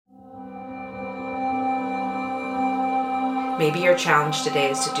maybe your challenge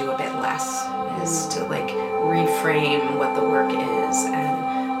today is to do a bit less, is to like reframe what the work is,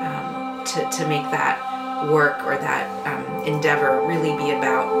 and to make that work or that endeavor really be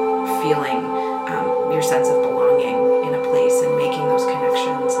about feeling your sense of belonging in a place and making those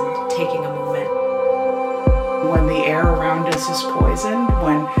connections and taking a moment. When the air around us is poisoned,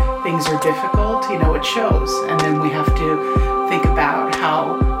 when things are difficult, it shows. And then we have to think about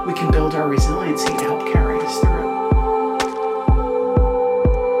how we can build our resiliency to help carry us through.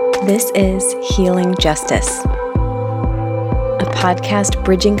 This is Healing Justice, a podcast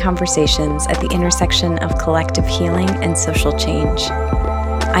bridging conversations at the intersection of collective healing and social change.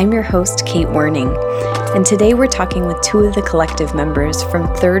 I'm your host, Kate Werning, and today we're talking with two of the collective members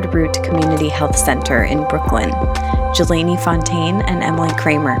from Third Root Community Health Center in Brooklyn, Jelani Fontaine and Emily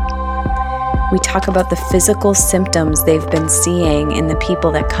Kramer. We talk about the physical symptoms they've been seeing in the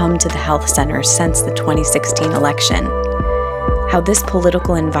people that come to the health center since the 2016 election, how this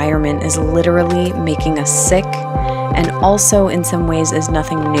political environment is literally making us sick and also in some ways is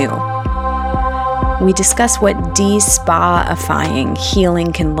nothing new. We discuss what de-spa-ifying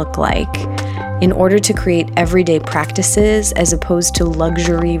healing can look like in order to create everyday practices as opposed to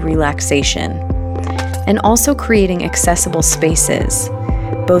luxury relaxation, and also creating accessible spaces,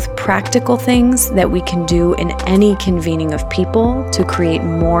 both practical things that we can do in any convening of people to create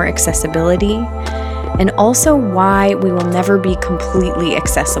more accessibility, and also why we will never be completely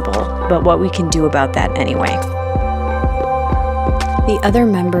accessible, but what we can do about that anyway. The other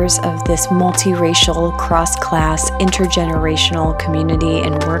members of this multiracial, cross-class, intergenerational community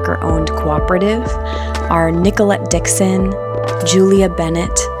and worker-owned cooperative are Nicolette Dixon, Julia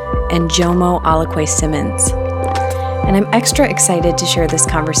Bennett, and Jomo Alakwe Simmons. And I'm extra excited to share this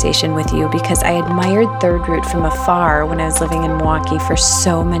conversation with you because I admired Third Root from afar when I was living in Milwaukee for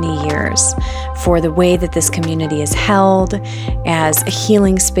so many years, for the way that this community is held as a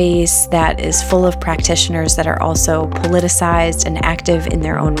healing space that is full of practitioners that are also politicized and active in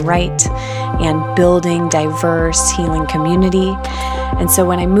their own right and building diverse healing community. And so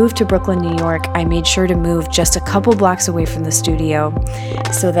when I moved to Brooklyn, New York, I made sure to move just a couple blocks away from the studio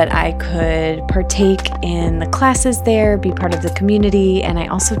so that I could partake in the classes there, be part of the community, and I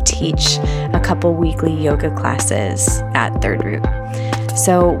also teach a couple weekly yoga classes at Third Root.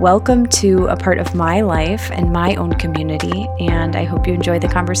 So welcome to a part of my life and my own community, and I hope you enjoy the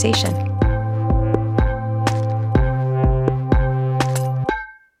conversation.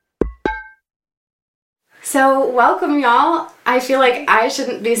 So welcome, y'all. I feel like I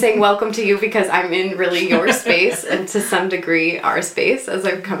shouldn't be saying welcome to you because I'm in really your space and to some degree our space as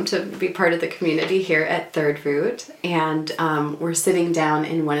I've come to be part of the community here at Third Root. And we're sitting down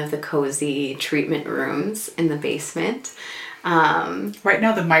in one of the cozy treatment rooms in the basement. Right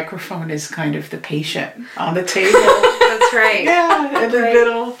now the microphone is kind of the patient on the table. That's right. Yeah, in the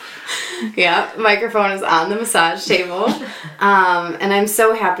middle. Yeah, microphone is on the massage table. And I'm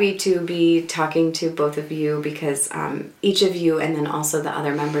so happy to be talking to both of you because each of you and then also the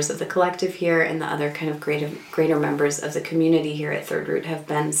other members of the collective here and the other kind of greater members of the community here at Third Root have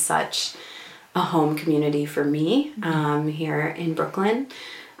been such a home community for me here in Brooklyn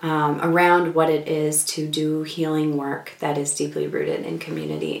around what it is to do healing work that is deeply rooted in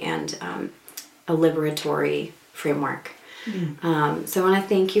community and a liberatory framework. So I want to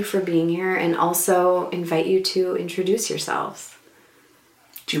thank you for being here and also invite you to introduce yourselves.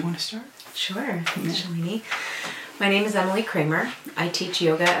 Do you want to start? Sure. Thanks, Jelani. My name is Emily Kramer. I teach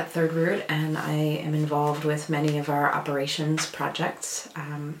yoga at Third Root and I am involved with many of our operations projects.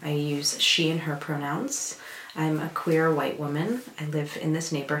 I use she and her pronouns. I'm a queer white woman. I live in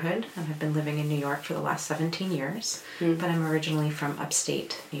this neighborhood and have been living in New York for the last 17 years, but I'm originally from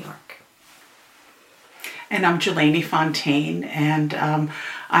upstate New York. And I'm Jelani Fontaine, and I'm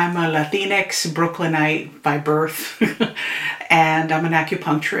a Latinx Brooklynite by birth, and I'm an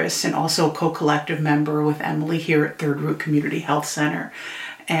acupuncturist and also a co-collective member with Emily here at Third Root Community Health Center.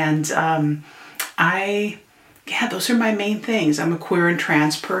 And those are my main things. I'm a queer and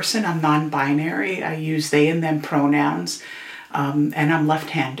trans person. I'm non-binary. I use they and them pronouns, and I'm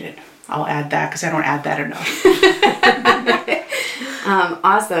left-handed. I'll add that because I don't add that enough.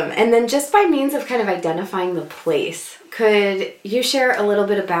 Awesome. And then just by means of kind of identifying the place, could you share a little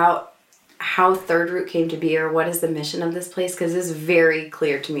bit about how Third Root came to be or what is the mission of this place? Because it's very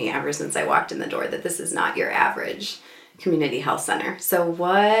clear to me ever since I walked in the door that this is not your average community health center. So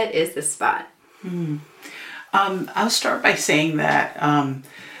what is this spot? I'll start by saying that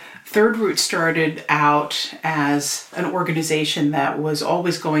Third Root started out as an organization that was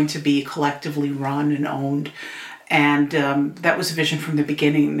always going to be collectively run and owned. And that was a vision from the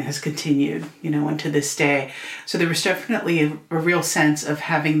beginning and has continued, into this day. So there was definitely a real sense of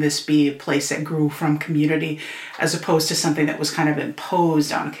having this be a place that grew from community as opposed to something that was kind of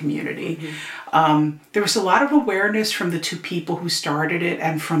imposed on community. There was a lot of awareness from the two people who started it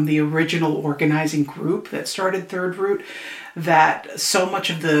and from the original organizing group that started Third Root that so much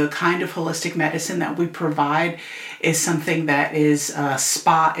of the kind of holistic medicine that we provide is something that is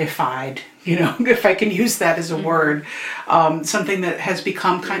spa-ified, if I can use that as a word, something that has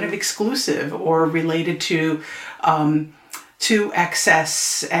become kind of exclusive or related to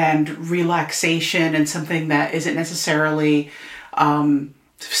excess and relaxation and something that isn't necessarily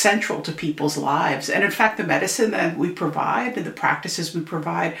central to people's lives. And in fact, the medicine that we provide and the practices we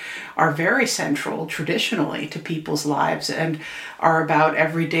provide are very central traditionally to people's lives and are about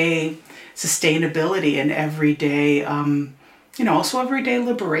everyday sustainability and everyday, also everyday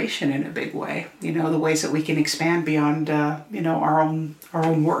liberation in a big way, the ways that we can expand beyond, our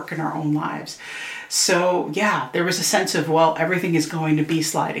own work and our own lives. So yeah, there was a sense of, everything is going to be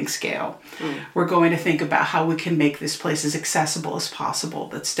sliding scale. We're going to think about how we can make this place as accessible as possible.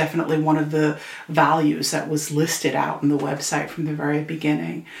 That's definitely one of the values that was listed out on the website from the very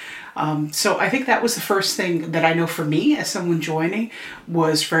beginning. So I think that was the first thing that I know for me as someone joining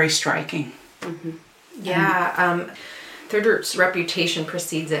was very striking. Mm-hmm. Yeah. Third Root's reputation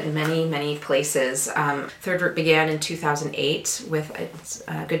precedes it in many, many places. Third Root began in 2008 with, it's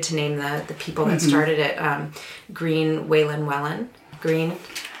good to name the people that started it, Green Whalen Wellen, Green,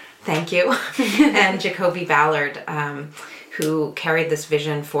 thank you, and Jacoby Ballard, who carried this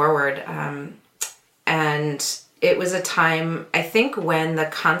vision forward. And it was a time, I think, when the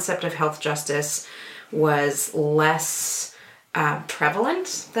concept of health justice was less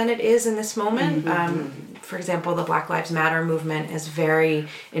prevalent than it is in this moment. For example, the Black Lives Matter movement is very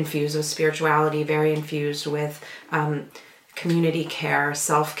infused with spirituality, very infused with community care,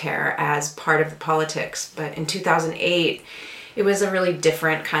 self-care as part of the politics. But in 2008, it was a really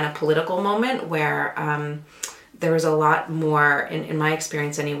different kind of political moment where there was a lot more, in my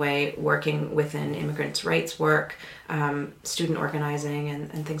experience anyway, working within immigrants' rights work, student organizing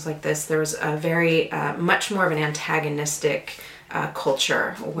and things like this. There was a very, much more of an antagonistic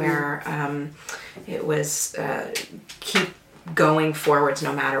culture where it was keep going forwards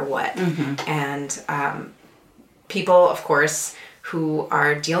no matter what. And people, of course, who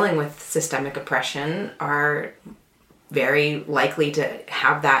are dealing with systemic oppression are very likely to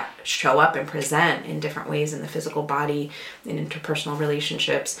have that show up and present in different ways in the physical body, in interpersonal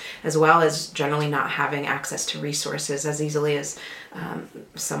relationships, as well as generally not having access to resources as easily as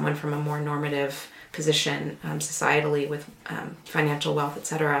someone from a more normative position societally with financial wealth,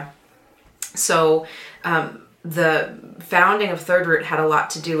 etc. So the founding of Third Root had a lot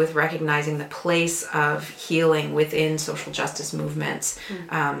to do with recognizing the place of healing within social justice movements,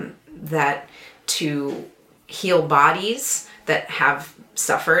 that to heal bodies that have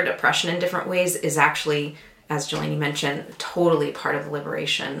suffered oppression in different ways is actually, as Jelani mentioned, totally part of the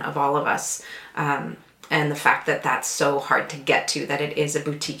liberation of all of us. And the fact that that's so hard to get to, that it is a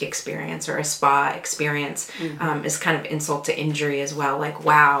boutique experience or a spa experience, is kind of insult to injury as well. Like,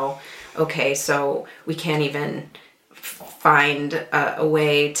 wow, okay, so we can't even find a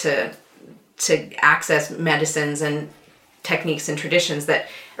way to access medicines and techniques and traditions that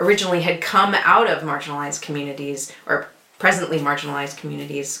originally had come out of marginalized communities or presently marginalized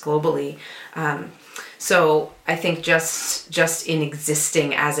communities globally. So I think just in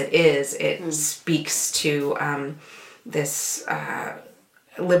existing as it is, it speaks to this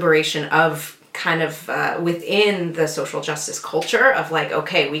liberation of kind of within the social justice culture of like,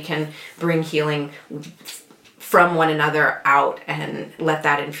 okay, we can bring healing from one another out and let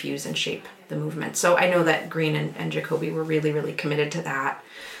that infuse and shape the movement. So I know that Green and Jacoby were really, really committed to that.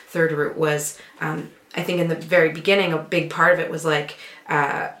 Third Root was, I think in the very beginning, a big part of it was like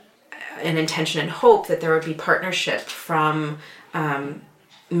an intention and hope that there would be partnership from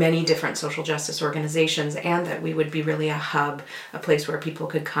many different social justice organizations, and that we would be really a hub, a place where people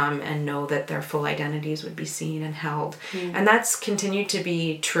could come and know that their full identities would be seen and held. And that's continued to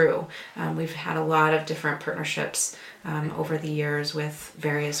be true. We've had a lot of different partnerships over the years with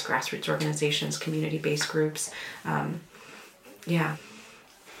various grassroots organizations, community-based groups. Yeah.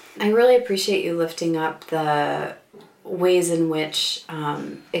 I really appreciate you lifting up the ways in which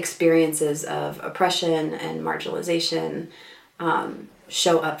experiences of oppression and marginalization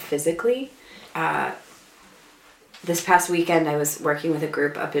show up physically. This past weekend I was working with a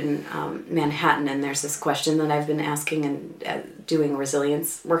group up in Manhattan, and there's this question that I've been asking and doing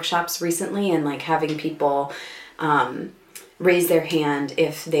resilience workshops recently, and like having people raise their hand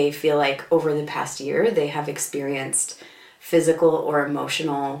if they feel like over the past year they have experienced physical or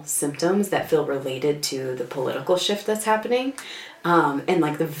emotional symptoms that feel related to the political shift that's happening. And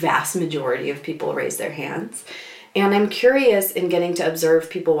like the vast majority of people raise their hands. And I'm curious, in getting to observe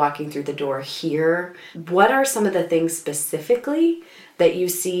people walking through the door here, what are some of the things specifically that you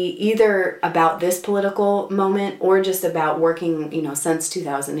see either about this political moment or just about working, since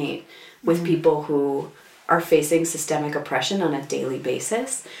 2008 with people who are facing systemic oppression on a daily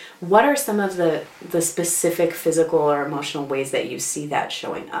basis? What are some of the specific physical or emotional ways that you see that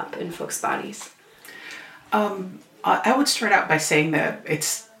showing up in folks' bodies? I would start out by saying that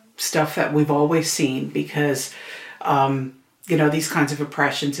it's stuff that we've always seen because, these kinds of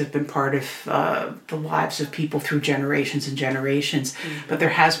oppressions have been part of the lives of people through generations and generations. Mm-hmm. But there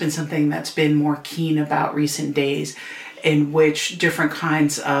has been something that's been more keen about recent days, in which different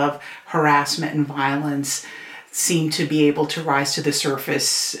kinds of harassment and violence seem to be able to rise to the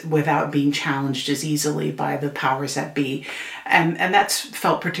surface without being challenged as easily by the powers that be. And that's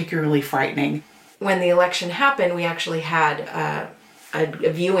felt particularly frightening. When the election happened, we actually had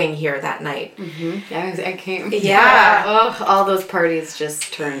a viewing here that night. Mm-hmm. Yeah, I came. Yeah. Oh, all those parties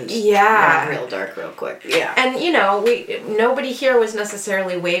just turned real dark real quick. Yeah. And, nobody here was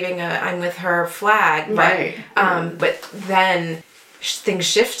necessarily waving a I'm with her flag. But, right. But then things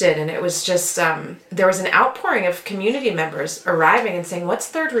shifted, and it was just, there was an outpouring of community members arriving and saying, what's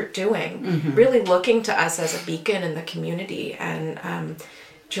Third Root doing? Mm-hmm. Really looking to us as a beacon in the community. And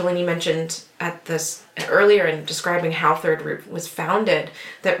Jelani mentioned at this earlier in describing how Third Root was founded,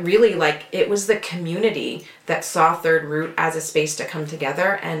 that really it was the community that saw Third Root as a space to come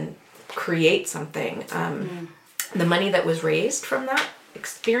together and create something. The money that was raised from that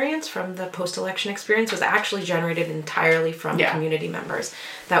experience, from the post-election experience, was actually generated entirely from community members.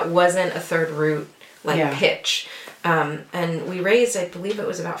 That wasn't a Third Root pitch. And we raised, I believe it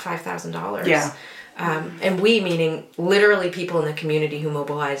was about $5,000. Yeah. And we, meaning literally people in the community who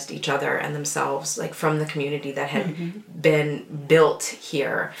mobilized each other and themselves, from the community that had been built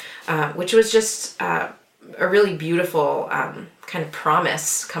here, which was just a really beautiful kind of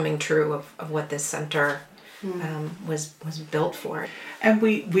promise coming true of what this center was built for. And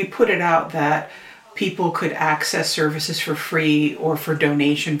we put it out that people could access services for free or for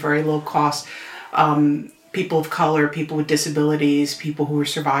donation, very low cost. People of color, people with disabilities, people who were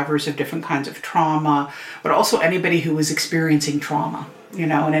survivors of different kinds of trauma, but also anybody who was experiencing trauma,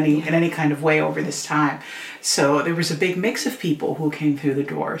 in any kind of way over this time. So there was a big mix of people who came through the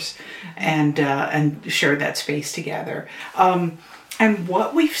doors and shared that space together. And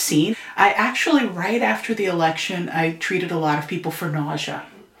what we've seen, I actually, right after the election, I treated a lot of people for nausea.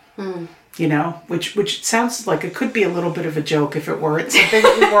 Which sounds like it could be a little bit of a joke if it weren't something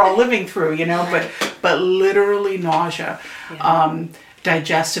that we were all living through, but literally nausea,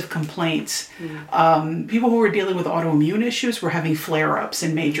 digestive complaints. People who were dealing with autoimmune issues were having flare-ups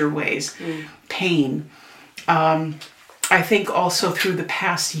in major ways, pain. I think also through the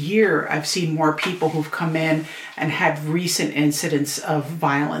past year, I've seen more people who've come in and had recent incidents of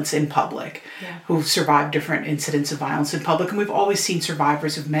violence in public, who've survived different incidents of violence in public. And we've always seen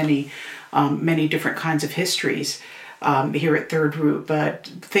survivors of many different kinds of histories here at Third Root, but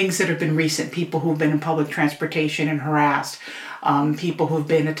things that have been recent, people who've been in public transportation and harassed, people who've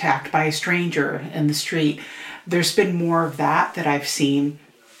been attacked by a stranger in the street. There's been more of that I've seen.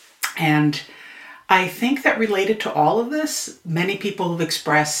 And I think that related to all of this, many people have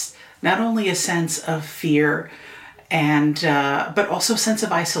expressed not only a sense of fear but also a sense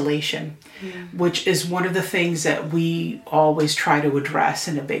of isolation, which is one of the things that we always try to address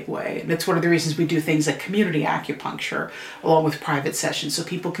in a big way. And it's one of the reasons we do things like community acupuncture along with private sessions, so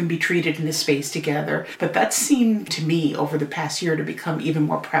people can be treated in a space together. But that seemed to me over the past year to become even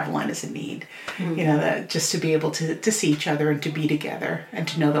more prevalent as a need, that just to be able to see each other and to be together and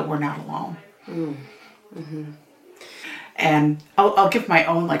to know that we're not alone. And I'll give my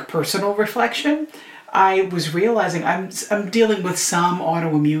own personal reflection. I was realizing I'm dealing with some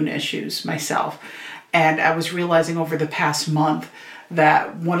autoimmune issues myself, and I was realizing over the past month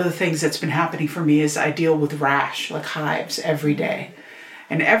that one of the things that's been happening for me is I deal with rash, hives, every day.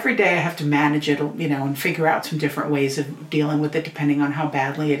 And every day I have to manage it, and figure out some different ways of dealing with it depending on how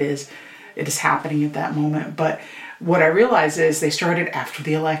badly it is happening at that moment. But what I realize is they started after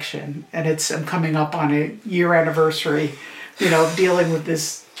the election, and I'm coming up on a year anniversary, dealing with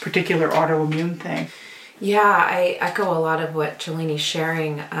this particular autoimmune thing. Yeah, I echo a lot of what Jelani's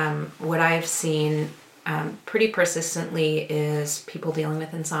sharing. What I've seen pretty persistently is people dealing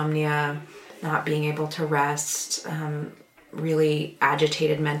with insomnia, not being able to rest, really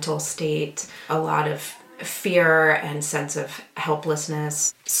agitated mental state, a lot of fear and sense of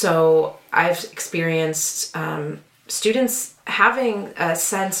helplessness. So I've experienced students having a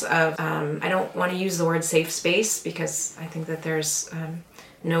sense of, I don't want to use the word safe space because I think that there's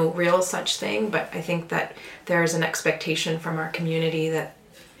no real such thing, but I think that there's an expectation from our community that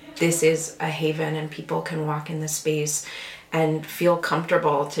this is a haven and people can walk in this space and feel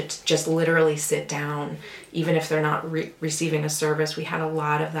comfortable to just literally sit down, even if they're not receiving a service. We had a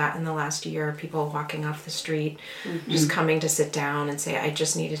lot of that in the last year, people walking off the street, just coming to sit down and say, I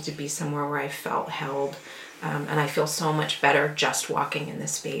just needed to be somewhere where I felt held. And I feel so much better just walking in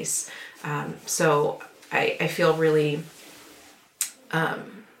this space. So I feel really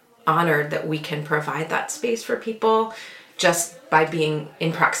honored that we can provide that space for people just by being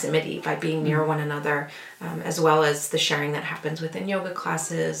in proximity, by being near one another, as well as the sharing that happens within yoga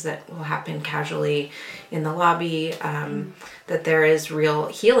classes that will happen casually in the lobby, that there is real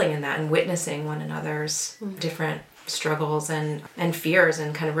healing in that and witnessing one another's different struggles and fears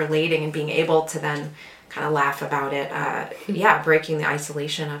and kind of relating and being able to then kind of laugh about it. Breaking the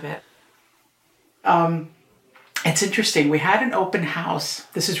isolation of it. It's interesting. We had an open house.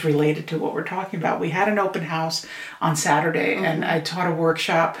 This is related to what we're talking about. We had an open house on Saturday, and I taught a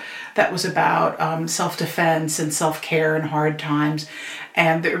workshop that was about self-defense and self-care in hard times.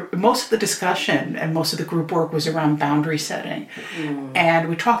 And most of the discussion and most of the group work was around boundary setting. And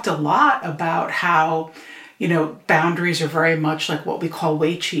we talked a lot about how, you know, boundaries are very much like what we call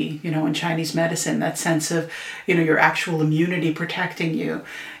wei qi, you know, in Chinese medicine, that sense of, you know, your actual immunity protecting you,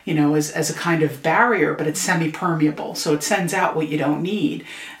 you know, as a kind of barrier, but it's semi-permeable. So it sends out what you don't need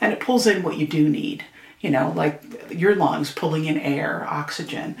and it pulls in what you do need, you know, like your lungs pulling in air,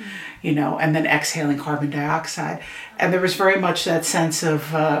 oxygen, you know, and then exhaling carbon dioxide. And there was very much that sense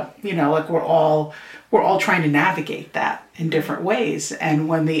of, you know, like we're all trying to navigate that in different ways. And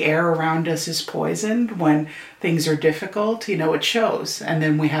when the air around us is poisoned, when things are difficult, you know, it shows. And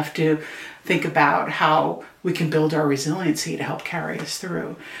then we have to think about how we can build our resiliency to help carry us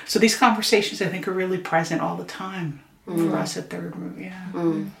through. So these conversations, I think, are really present all the time for us at Third Root.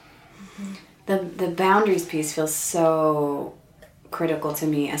 Yeah. The boundaries piece feels so critical to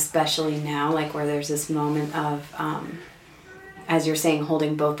me, especially now, like where there's this moment of, as you're saying,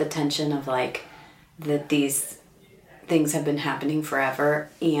 holding both the tension of like, that these things have been happening forever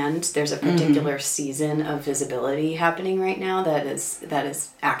and there's a particular season of visibility happening right now that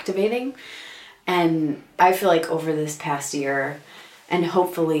is activating. And I feel like over this past year, and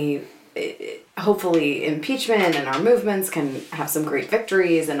hopefully impeachment and our movements can have some great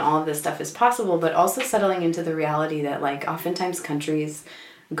victories and all of this stuff is possible, but also settling into the reality that like oftentimes countries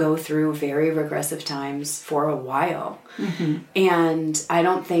go through very regressive times for a while. And I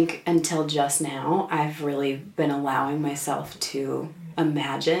don't think until just now I've really been allowing myself to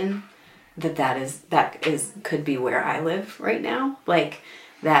imagine that could be where I live right now. Like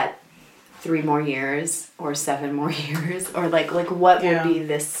that 3 more years or 7 more years or like what will be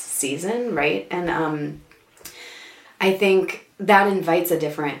this season, right? And I think that invites a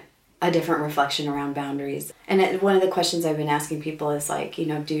different reflection around boundaries. And one of the questions I've been asking people is like, you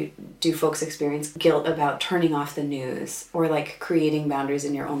know, do folks experience guilt about turning off the news or like creating boundaries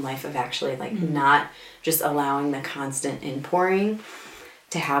in your own life of actually like not just allowing the constant inpouring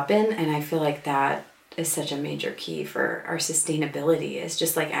to happen? And I feel like that is such a major key for our sustainability, is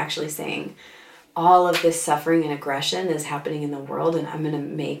just like actually saying all of this suffering and aggression is happening in the world and I'm going to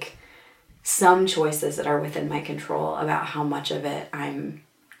make some choices that are within my control about how much of it I'm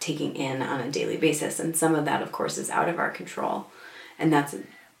taking in on a daily basis. And some of that, of course, is out of our control. And that's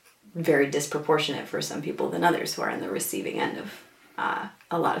very disproportionate for some people than others who are on the receiving end of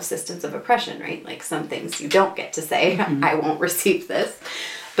a lot of systems of oppression, right? Like some things you don't get to say, I won't receive this.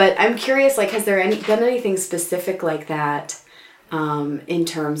 But I'm curious, like, has there been anything specific like that in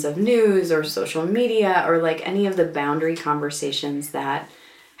terms of news or social media or like any of the boundary conversations that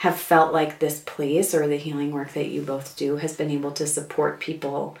have felt like this place or the healing work that you both do has been able to support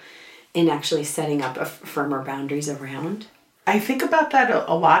people in actually setting up firmer boundaries around? I think about that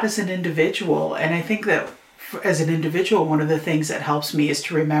a lot as an individual. And I think that as an individual, one of the things that helps me is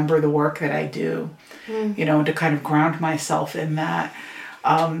to remember the work that I do, you know, and to kind of ground myself in that.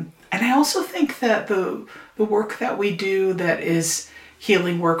 And I also think that the work that we do that is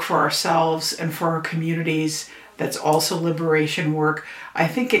healing work for ourselves and for our communities, that's also liberation work, I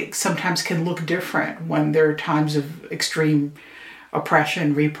think it sometimes can look different when there are times of extreme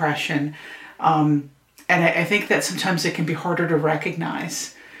oppression, repression. And I think that sometimes it can be harder to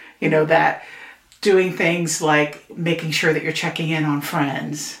recognize, you know, that doing things like making sure that you're checking in on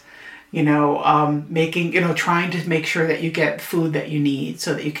friends, trying to make sure that you get food that you need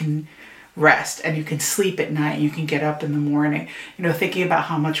so that you can rest, and you can sleep at night, you can get up in the morning. Thinking about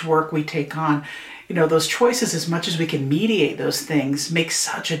how much work we take on, those choices, as much as we can mediate those things, make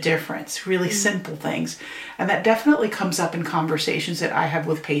such a difference, really simple things. And that definitely comes up in conversations that I have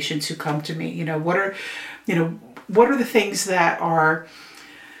with patients who come to me. What are the things that are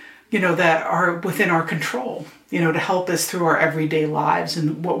within our control, to help us through our everyday lives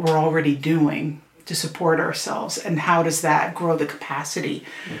and what we're already doing to support ourselves, and how does that grow the capacity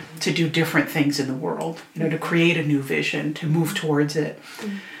to do different things in the world, to create a new vision, to move towards it.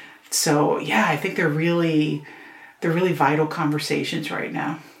 So yeah, I think they're really vital conversations right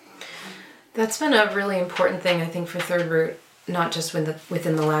now. That's been a really important thing, I think, for Third Root, not just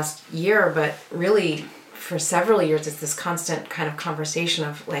within the last year, but really for several years. It's this constant kind of conversation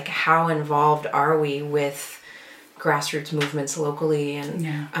of like, how involved are we with grassroots movements locally,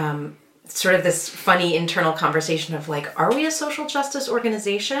 and sort of this funny internal conversation of like, are we a social justice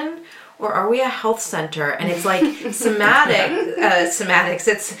organization or are we a health center? And it's like semantics.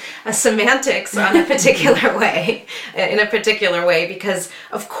 It's a semantics on a particular way, in a particular way, because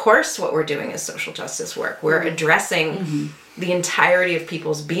of course what we're doing is social justice work. We're addressing the entirety of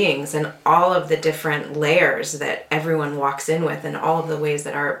people's beings and all of the different layers that everyone walks in with, and all of the ways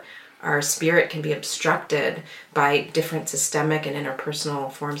that our spirit can be obstructed by different systemic and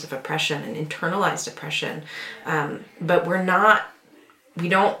interpersonal forms of oppression and internalized oppression. But we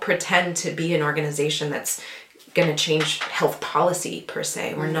don't pretend to be an organization that's going to change health policy per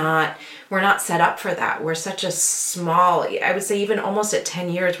se. We're not set up for that. We're such a small, I would say even almost at 10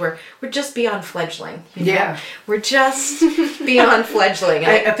 years, we're just beyond fledgling. We're just beyond fledgling.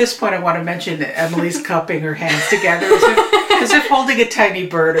 At this point, I want to mention that Emily's cupping her hands together as if holding a tiny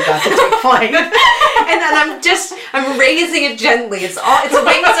bird about to take flight. And then I'm raising it gently. Its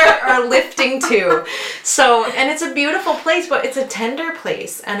wings are lifting too. So, and it's a beautiful place, but it's a tender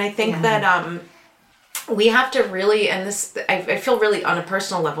place. And I think that we have to really, and this, I feel really on a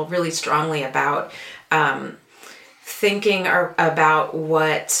personal level, really strongly about thinking about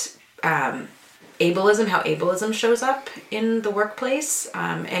what how ableism shows up in the workplace,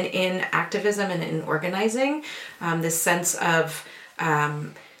 and in activism and in organizing. This sense of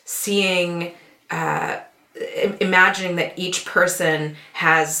seeing, imagining that each person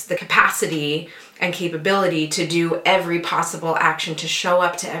has the capacity and capability to do every possible action, to show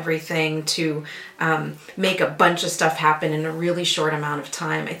up to everything, to make a bunch of stuff happen in a really short amount of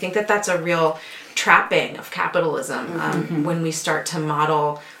time. I think that that's a real trapping of capitalism, when we start to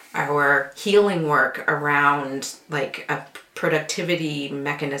model our healing work around like a productivity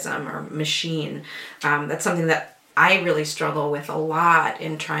mechanism or machine. That's something that I really struggle with a lot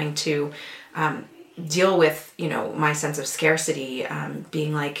in trying to deal with, my sense of scarcity,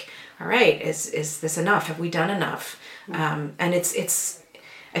 being like, all right, is this enough? Have we done enough? And it's,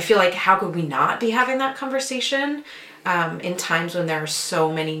 I feel like, how could we not be having that conversation in times when there are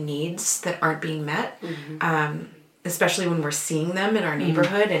so many needs that aren't being met, especially when we're seeing them in our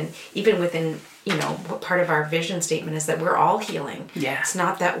neighborhood, and even within, what part of our vision statement is that we're all healing. Yeah. It's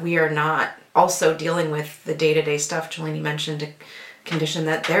not that we are not also dealing with the day-to-day stuff. Jelani mentioned a condition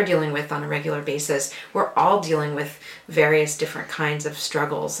that they're dealing with on a regular basis. We're all dealing with various different kinds of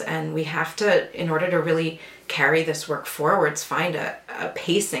struggles, and we have to, in order to really carry this work forwards, find a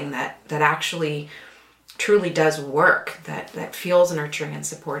pacing that actually truly does work, that feels nurturing and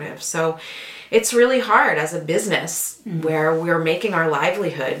supportive. So it's really hard as a business where we're making our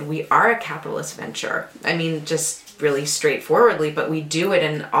livelihood. We are a capitalist venture. I mean, just really straightforwardly, but we do it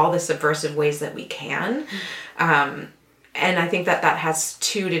in all the subversive ways that we can. And I think that has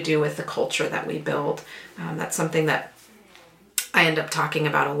to do with the culture that we build. That's something that I end up talking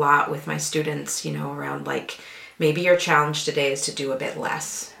about a lot with my students, around like, maybe your challenge today is to do a bit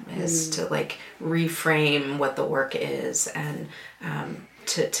less, is to like reframe what the work is, and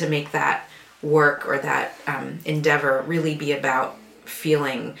to make that work or that endeavor really be about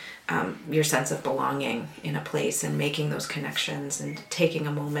feeling your sense of belonging in a place and making those connections and taking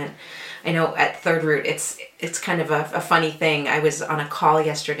a moment. I know at Third Root, it's kind of a funny thing. I was on a call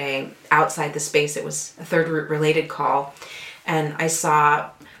yesterday outside the space. It was a Third Root related call, and I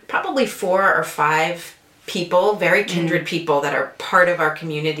saw probably 4 or 5 people, very kindred people that are part of our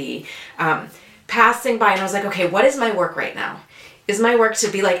community, passing by, and I was like, okay, what is my work right now? Is my work to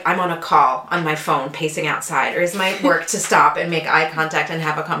be like, I'm on a call on my phone pacing outside, or is my work to stop and make eye contact and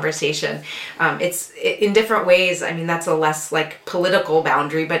have a conversation? It's in different ways. I mean, that's a less like political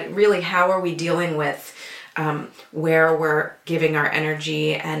boundary, but really, how are we dealing with where we're giving our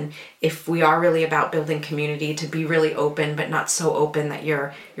energy? And if we are really about building community, to be really open, but not so open that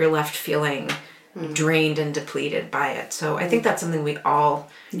you're left feeling drained and depleted by it. So I think that's something we all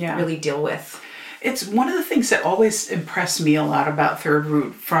really deal with. It's one of the things that always impressed me a lot about Third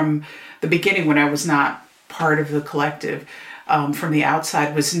Root from the beginning when I was not part of the collective, from the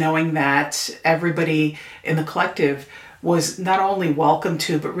outside, was knowing that everybody in the collective was not only welcome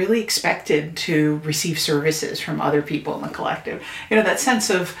to, but really expected to receive services from other people in the collective. That sense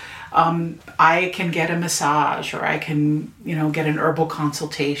of, I can get a massage, or I can, get an herbal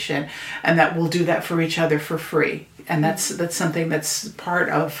consultation, and that we'll do that for each other for free. And that's something that's part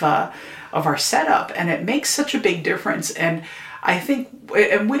of our setup, and it makes such a big difference. And I think,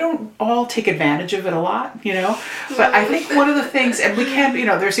 and we don't all take advantage of it a lot, but I think one of the things, and we can,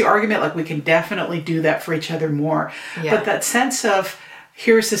 there's the argument, like, we can definitely do that for each other more, but that sense of,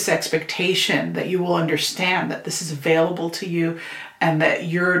 here's this expectation that you will understand that this is available to you, and that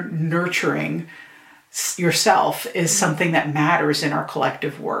you're nurturing yourself is something that matters in our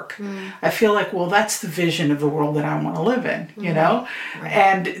collective work. I feel like, well, that's the vision of the world that I want to live in, Right.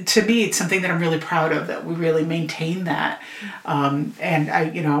 And to me, it's something that I'm really proud of, that we really maintain that. And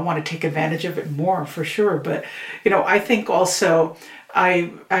I want to take advantage of it more, for sure. But, I think also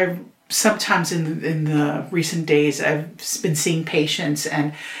I sometimes in the recent days, I've been seeing patients,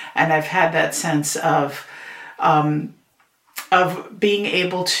 and I've had that sense of being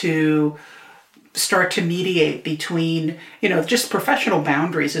able to start to mediate between, just professional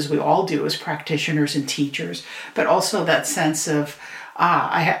boundaries, as we all do as practitioners and teachers, but also that sense of,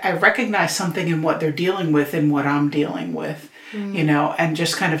 I recognize something in what they're dealing with and what I'm dealing with, and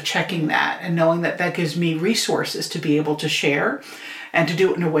just kind of checking that and knowing that gives me resources to be able to share and to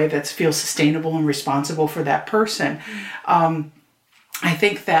do it in a way that feels sustainable and responsible for that person. I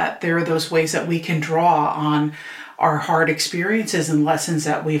think that there are those ways that we can draw on our hard experiences and lessons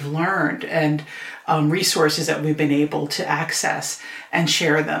that we've learned, and resources that we've been able to access, and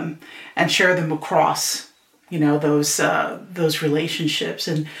share them across, those relationships.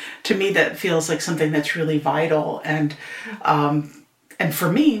 And to me, that feels like something that's really vital, and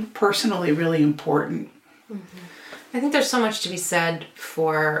for me personally, really important. I think there's so much to be said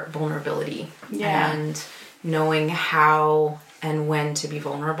for vulnerability and knowing how and when to be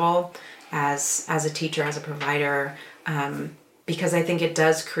vulnerable as a teacher, as a provider, because I think it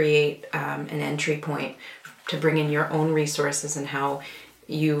does create an entry point to bring in your own resources and how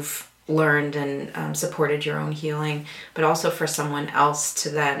you've learned and supported your own healing, but also for someone else to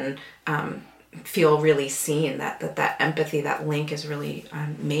then feel really seen, that empathy, that link is really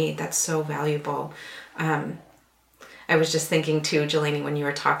made. That's so valuable. I was just thinking too, Jelani, when you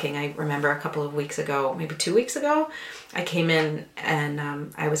were talking, I remember a couple of weeks ago, maybe 2 weeks ago, I came in and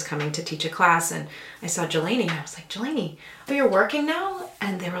I was coming to teach a class, and I saw Jelani, and I was like, Jelani, oh, you're working now?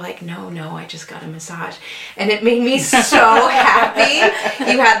 And they were like, no, I just got a massage. And it made me so happy.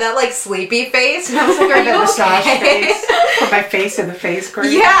 You had that like sleepy face, and I was like, are you massage okay? face? Put my face in the face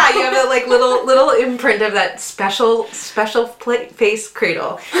cradle. Yeah, you have that like little imprint of that special face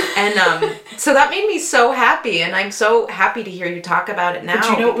cradle. And so that made me so happy, and I'm so happy to hear you talk about it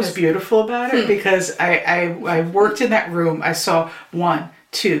now. But what was beautiful about it? Because I worked in that room. I saw 1,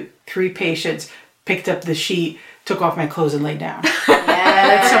 2, 3 patients, picked up the sheet, took off my clothes, and laid down. And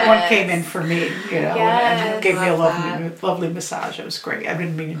then someone came in for me, and gave me a lovely massage. It was great. I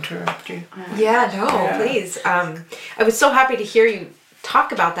didn't mean to interrupt you. Please. I was so happy to hear you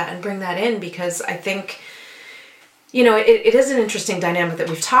talk about that and bring that in, because I think, it is an interesting dynamic that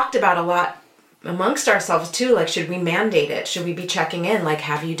we've talked about a lot amongst ourselves too. Like, should we mandate it? Should we be checking in? Like,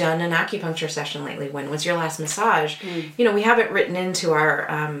 have you done an acupuncture session lately? When was your last massage? We have it written into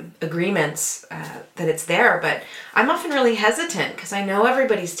our agreements that it's there, but I'm often really hesitant because I know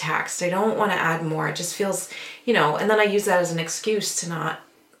everybody's taxed. I don't want to add more. It just feels, and then I use that as an excuse to not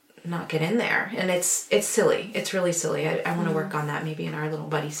get in there, and it's silly. It's really silly. I want to work on that maybe in our little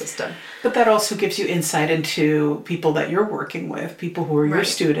buddy system. But that also gives you insight into people that you're working with, people who are your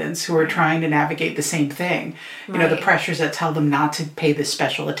students, who are trying to navigate the same thing. The pressures that tell them not to pay this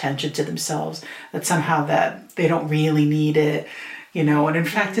special attention to themselves, that somehow that they don't really need it, and in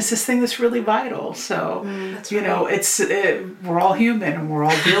fact it's this thing that's really vital. So we're all human, and we're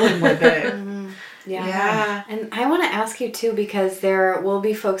all dealing with it. Yeah. And I want to ask you too, because there will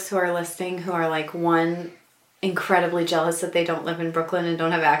be folks who are listening who are like, one, incredibly jealous that they don't live in Brooklyn and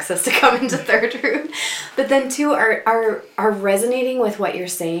don't have access to come into Third Root, but then two, are resonating with what you're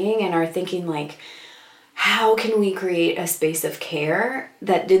saying and are thinking like, how can we create a space of care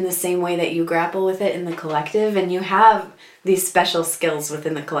that in the same way that you grapple with it in the collective, and you have these special skills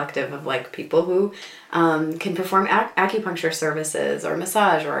within the collective of like people who can perform acupuncture services or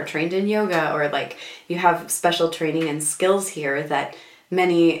massage or are trained in yoga, or like you have special training and skills here that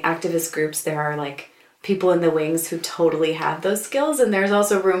many activist groups, there are like people in the wings who totally have those skills, and there's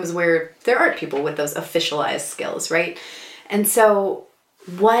also rooms where there aren't people with those officialized skills, right? And so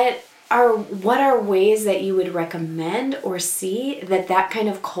what are ways that you would recommend or see that kind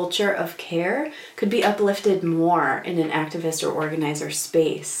of culture of care could be uplifted more in an activist or organizer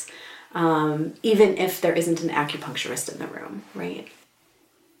space, even if there isn't an acupuncturist in the room, right?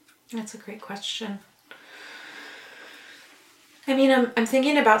 That's a great question. I mean, I'm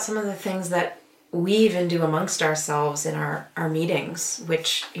thinking about some of the things that we even do amongst ourselves in our meetings,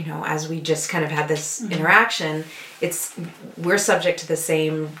 which, you know, as we just kind of had this interaction, we're subject to the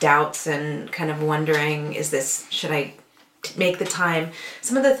same doubts and kind of wondering, should I make the time?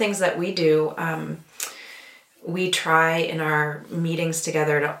 Some of the things that we do, we try in our meetings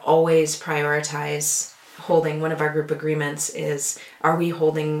together to always prioritize holding. One of our group agreements is, are we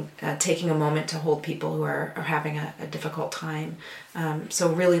taking a moment to hold people who are having a difficult time?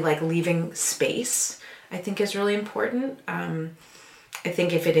 So really like leaving space, I think, is really important. I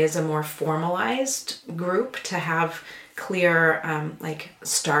think if it is a more formalized group, to have clear like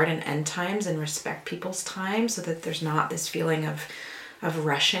start and end times and respect people's time so that there's not this feeling of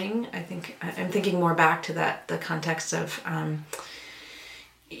rushing. I think I'm thinking more back to the context of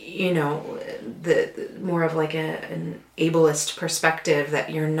you know, the more of like an ableist perspective, that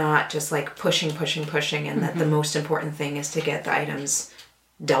you're not just like pushing, and that the most important thing is to get the items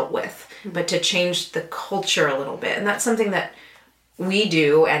dealt with, but to change the culture a little bit. And that's something that we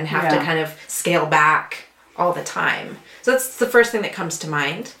do and have to kind of scale back all the time. So that's the first thing that comes to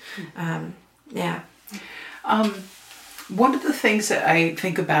mind. One of the things that I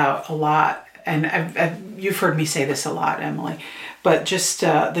think about a lot, and you've heard me say this a lot, Emily, but just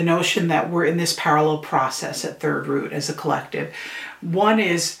the notion that we're in this parallel process at Third Root as a collective. One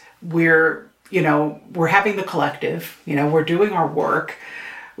is we're having the collective, we're doing our work,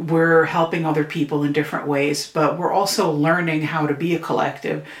 we're helping other people in different ways, but we're also learning how to be a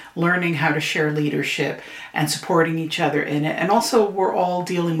collective, learning how to share leadership and supporting each other in it. And also we're all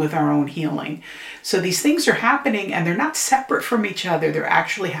dealing with our own healing. So these things are happening and they're not separate from each other. They're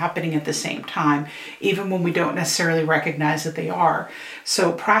actually happening at the same time, even when we don't necessarily recognize that they are.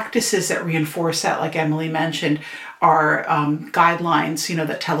 So practices that reinforce that, like Emily mentioned, are guidelines,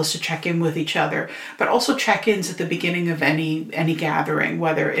 that tell us to check in with each other, but also check-ins at the beginning of any gathering,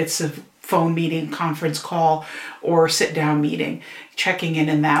 whether it's a phone meeting, conference call, or sit-down meeting, checking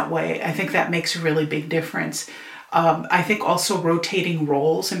in that way. I think that makes a really big difference. I think also rotating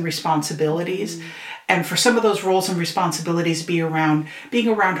roles and responsibilities. And for some of those roles and responsibilities, being around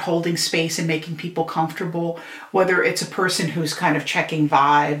holding space and making people comfortable, whether it's a person who's kind of checking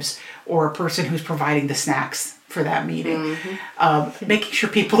vibes or a person who's providing the snacks for that meeting, making sure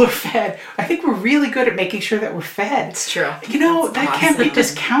people are fed. I think we're really good at making sure that we're fed. It's true. That awesome. Can't be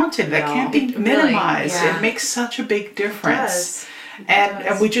discounted. That can't be minimized. Really, It makes such a big difference. It does.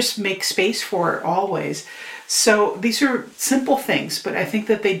 And we just make space for it always. So these are simple things, but I think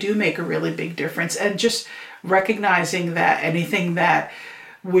that they do make a really big difference. And just recognizing that anything that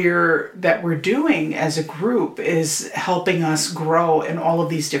we're doing as a group is helping us grow in all of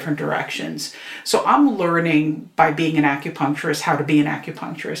these different directions. So I'm learning by being an acupuncturist how to be an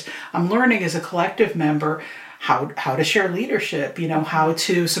acupuncturist. I'm learning as a collective member how to share leadership, how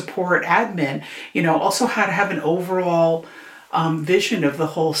to support admin, also how to have an overall vision of the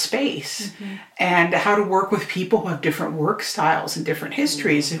whole space, and how to work with people who have different work styles and different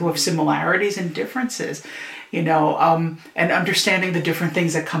histories, and who have similarities and differences, and understanding the different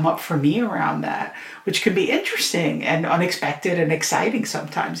things that come up for me around that, which can be interesting and unexpected and exciting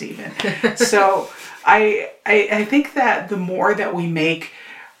sometimes even. So I think that the more that we make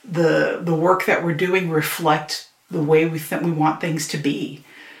the work that we're doing reflect the way we want things to be,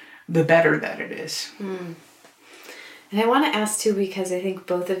 the better that it is. And I want to ask too, because I think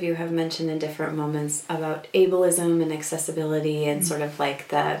both of you have mentioned in different moments about ableism and accessibility and sort of like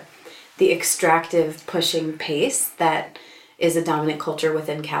the extractive pushing pace that is a dominant culture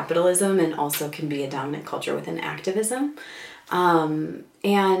within capitalism and also can be a dominant culture within activism. And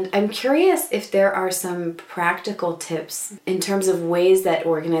I'm curious if there are some practical tips in terms of ways that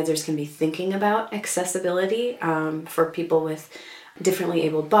organizers can be thinking about accessibility for people with differently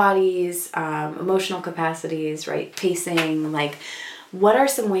abled bodies, emotional capacities, right? Pacing, like what are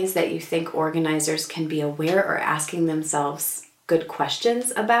some ways that you think organizers can be aware or asking themselves good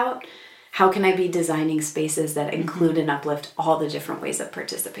questions about? How can I be designing spaces that include and uplift all the different ways of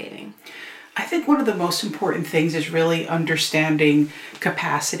participating? I think one of the most important things is really understanding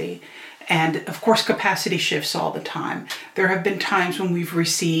capacity And of course, capacity shifts all the time. There have been times when we've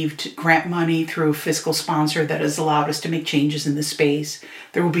received grant money through a fiscal sponsor that has allowed us to make changes in the space.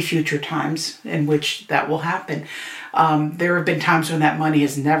 There will be future times in which that will happen. There have been times when that money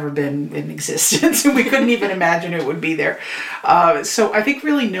has never been in existence and we couldn't even imagine it would be there. So I think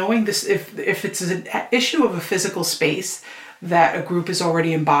really knowing this, if it's an issue of a physical space that a group is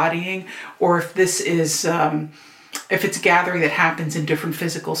already embodying, or if this is, if it's a gathering that happens in different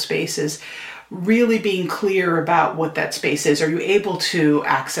physical spaces, really being clear about what that space is. Are you able to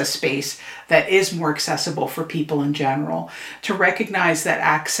access space that is more accessible for people in general? To recognize that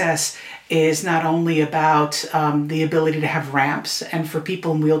access is not only about the ability to have ramps and for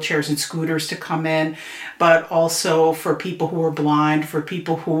people in wheelchairs and scooters to come in, but also for people who are blind, for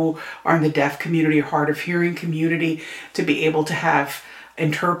people who are in the deaf community or hard of hearing community, to be able to have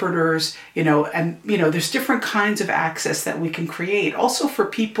interpreters, and there's different kinds of access that we can create. Also for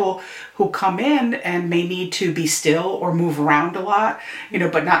people who come in and may need to be still or move around a lot,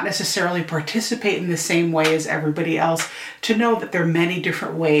 but not necessarily participate in the same way as everybody else, to know that there are many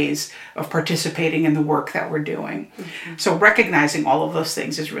different ways of participating in the work that we're doing. Mm-hmm. So recognizing all of those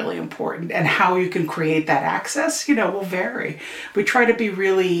things is really important, and how you can create that access, will vary. We try to be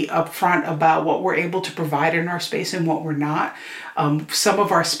really upfront about what we're able to provide in our space and what we're not. Some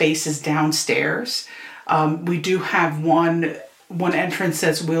of our space is downstairs. We do have one entrance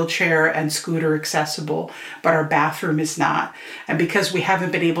that's wheelchair and scooter accessible, but our bathroom is not. And because we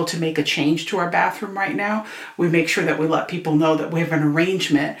haven't been able to make a change to our bathroom right now, we make sure that we let people know that we have an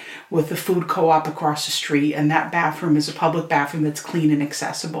arrangement with the food co-op across the street, and that bathroom is a public bathroom that's clean and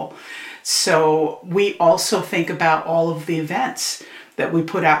accessible. So we also think about all of the events that we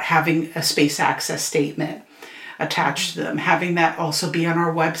put out, having a space access statement attached to them, having that also be on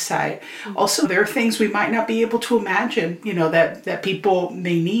our website. Mm-hmm. Also, there are things we might not be able to imagine, that people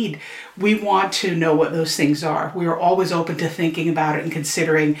may need. We want to know what those things are. We are always open to thinking about it and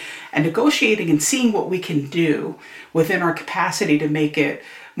considering and negotiating and seeing what we can do within our capacity to make it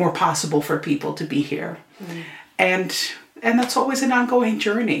more possible for people to be here. Mm-hmm. And that's always an ongoing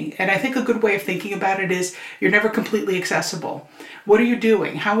journey. And I think a good way of thinking about it is you're never completely accessible. What are you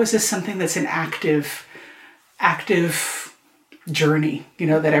doing? How is this something that's an active journey,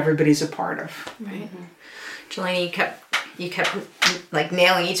 that everybody's a part of? Right. Jelani, you kept like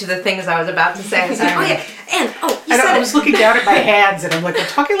nailing each of the things I was about to say. I was like, oh yeah, and I was looking down at my hands and I'm like, I'm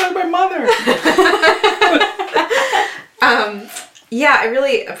talking like my mother. Yeah, I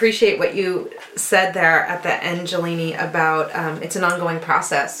really appreciate what you said there at the end, Jelani, about it's an ongoing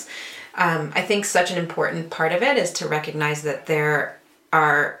process. I think such an important part of it is to recognize that there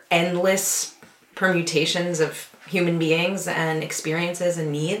are endless permutations of human beings and experiences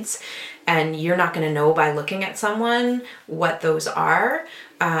and needs, and you're not going to know by looking at someone what those are.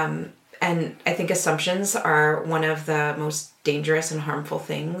 And I think assumptions are one of the most dangerous and harmful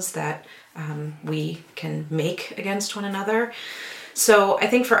things that we can make against one another. So I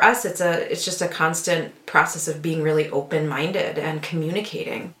think for us, it's just a constant process of being really open-minded and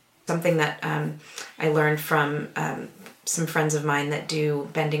communicating. Something that I learned from some friends of mine that do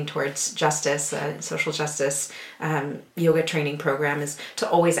Bending Towards Justice, social justice yoga training program, is to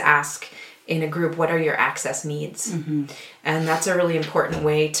always ask in a group, what are your access needs? Mm-hmm. And that's a really important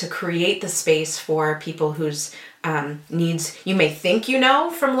way to create the space for people whose needs you may think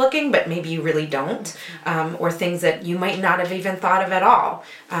from looking, but maybe you really don't, or things that you might not have even thought of at all.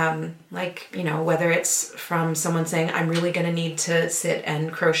 Whether it's from someone saying, I'm really going to need to sit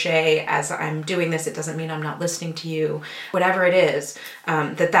and crochet as I'm doing this, it doesn't mean I'm not listening to you. Whatever it is,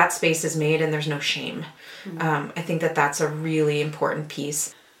 that space is made and there's no shame. Mm-hmm. I think that's a really important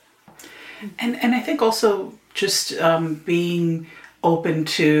piece. And I think also just being open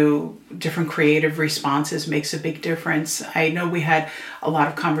to different creative responses makes a big difference. I know we had a lot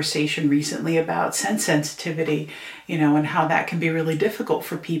of conversation recently about sense sensitivity, and how that can be really difficult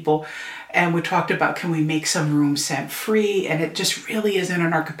for people. And we talked about, can we make some room scent free? And it just really isn't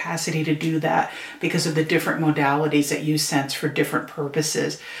in our capacity to do that because of the different modalities that use scents for different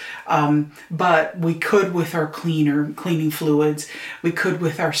purposes. But we could with our cleaning fluids, we could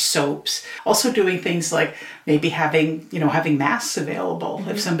with our soaps. Also doing things like maybe having masks available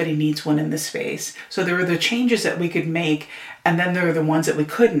mm-hmm. if somebody needs one in the space. So there are the changes that we could make, and then there are the ones that we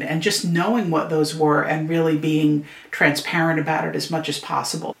couldn't, and just knowing what those were and really being transparent about it as much as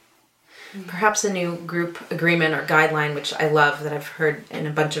possible. Perhaps a new group agreement or guideline, which I love, that I've heard in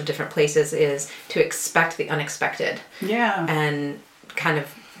a bunch of different places, is to expect the unexpected. Yeah. And kind of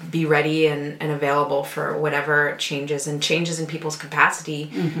be ready and available for whatever changes in people's capacity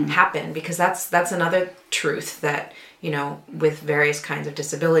happen, because that's another truth that, with various kinds of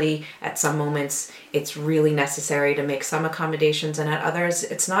disability, at some moments it's really necessary to make some accommodations, and at others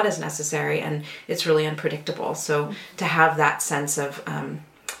it's not as necessary and it's really unpredictable. So to have that sense of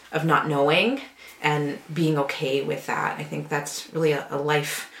not knowing and being okay with that, I think that's really a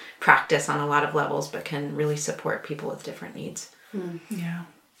life practice on a lot of levels, but can really support people with different needs. Yeah.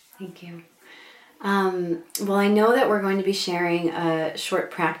 Thank you. Well, I know that we're going to be sharing a short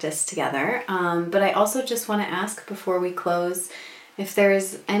practice together, but I also just want to ask before we close if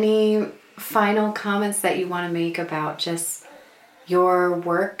there's any final comments that you want to make about just your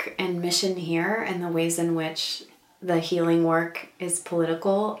work and mission here and the ways in which the healing work is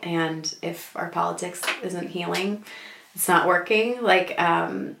political, and if our politics isn't healing, it's not working.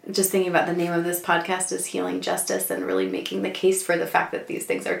 Just thinking about the name of this podcast is Healing Justice, and really making the case for the fact that these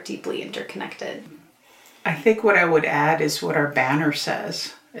things are deeply interconnected. I think what I would add is what our banner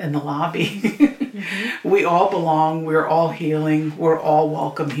says in the lobby. We all belong, we're all healing, we're all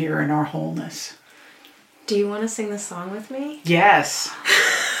welcome here in our wholeness. Do you want to sing the song with me? Yes.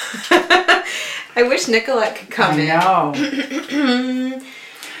 I wish Nicolette could come in. I know.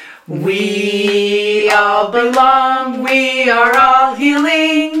 We all belong, we are all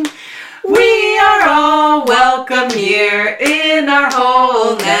healing, we are all welcome here in our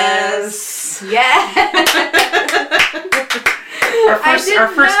wholeness. Yeah. Our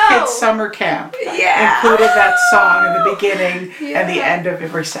first kids' summer camp included that song in the beginning and the end of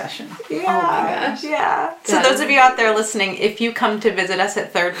every session. Yeah. Oh my gosh. Yeah. So those of you out there listening, if you come to visit us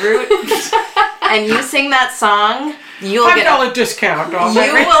at Third Root and you sing that song, you'll get $5 discount.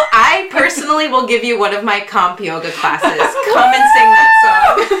 I personally will give you one of my comp yoga classes. Come and sing that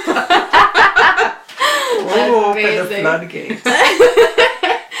song. We'll open the floodgates.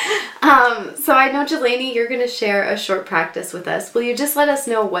 So I know, Jelani, you're going to share a short practice with us. Will you just let us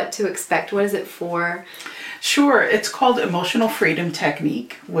know what to expect? What is it for? Sure. It's called Emotional Freedom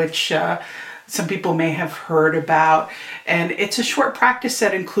Technique, which some people may have heard about. And it's a short practice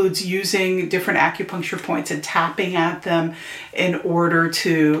that includes using different acupuncture points and tapping at them in order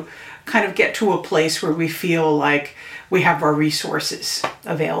to kind of get to a place where we feel like we have our resources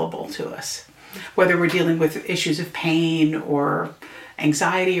available to us, whether we're dealing with issues of pain or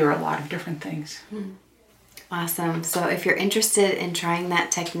anxiety or a lot of different things. Awesome. So if you're interested in trying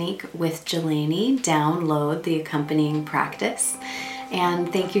that technique with Jelani, download the accompanying practice.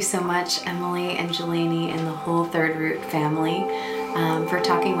 And thank you so much, Emily and Jelani and the whole Third Root family, for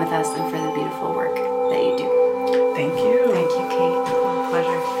talking with us and for the beautiful work that you do. Thank you. Thank you, Kate.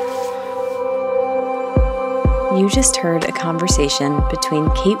 Pleasure. You just heard a conversation between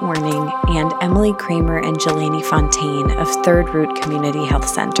Kate Warning and Emily Kramer and Jelani Fontaine of Third Root Community Health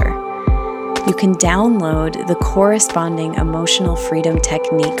Center. You can download the corresponding Emotional Freedom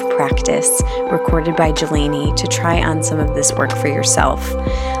Technique practice recorded by Jelani to try on some of this work for yourself.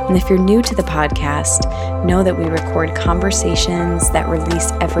 And if you're new to the podcast, know that we record conversations that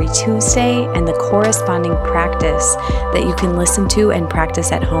release every Tuesday, and the corresponding practice that you can listen to and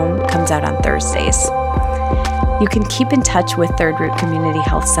practice at home comes out on Thursdays. You can keep in touch with Third Root Community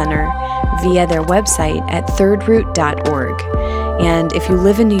Health Center via their website at thirdroot.org. And if you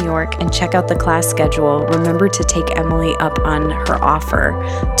live in New York and check out the class schedule, remember to take Emily up on her offer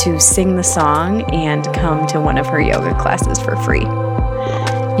to sing the song and come to one of her yoga classes for free.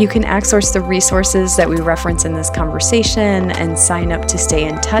 You can access the resources that we reference in this conversation and sign up to stay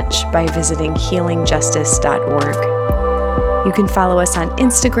in touch by visiting healingjustice.org. You can follow us on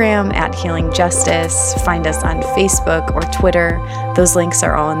Instagram at Healing Justice, find us on Facebook or Twitter. Those links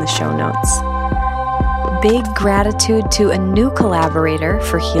are all in the show notes. Big gratitude to a new collaborator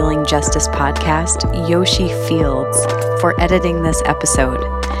for Healing Justice podcast, Yoshi Fields, for editing this episode.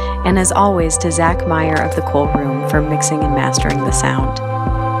 And as always, to Zach Meyer of The Cool Room for mixing and mastering the sound.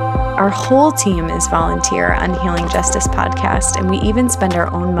 Our whole team is volunteer on Healing Justice podcast, and we even spend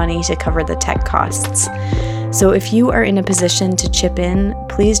our own money to cover the tech costs. So if you are in a position to chip in,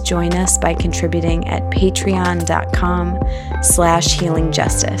 please join us by contributing at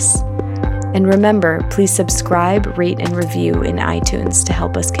patreon.com/healingjustice. And remember, please subscribe, rate, and review in iTunes to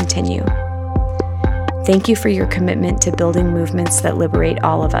help us continue. Thank you for your commitment to building movements that liberate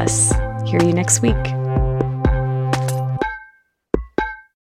all of us. Hear you next week.